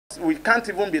we can't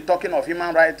even be talking of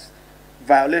human rights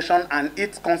violation and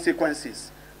its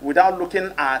consequences without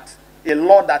looking at a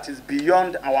law that is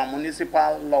beyond our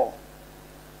municipal law.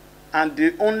 And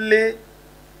the only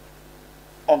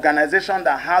organization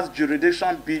that has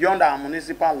jurisdiction beyond our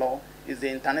municipal law is the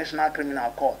International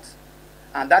Criminal Court.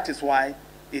 And that is why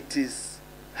it is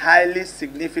highly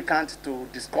significant to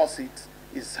discuss it.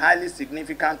 It's highly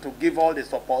significant to give all the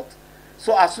support.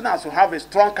 So as soon as you have a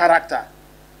strong character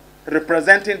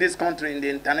representing this country in the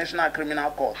International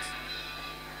Criminal Court,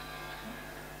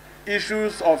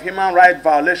 issues of human rights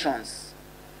violations,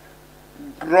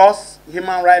 gross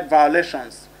human rights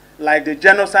violations, like the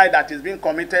genocide that is being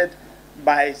committed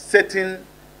by certain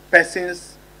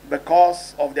persons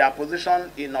because of their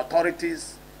position in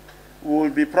authorities, will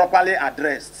be properly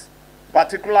addressed,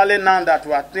 particularly now that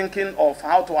we are thinking of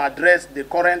how to address the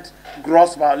current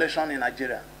gross violation in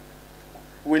Nigeria.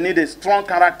 We need a strong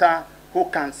character who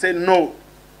can say no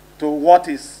to what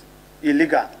is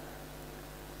illegal.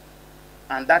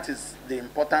 And that is the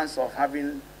importance of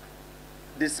having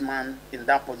this man in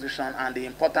that position and the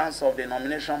importance of the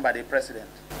nomination by the president.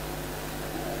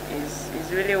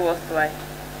 It's really worthwhile,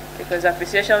 because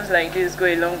appreciations like this go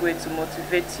a long way to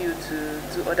motivate you to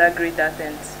do other greater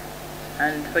things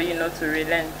and for you not to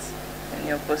relent in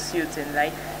your pursuit in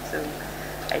life. So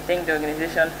I thank the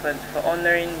organization for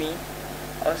honoring me.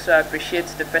 Also appreciate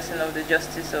the person of the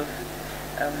Justice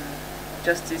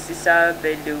Issa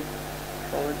Bello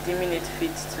for deeming it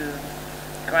fit to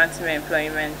grant me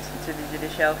employment into the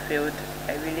judicial field.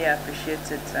 I really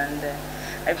appreciate it, and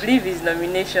I believe his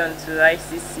nomination to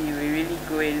ICC will really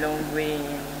go a long way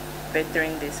in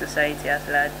bettering the society at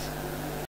large.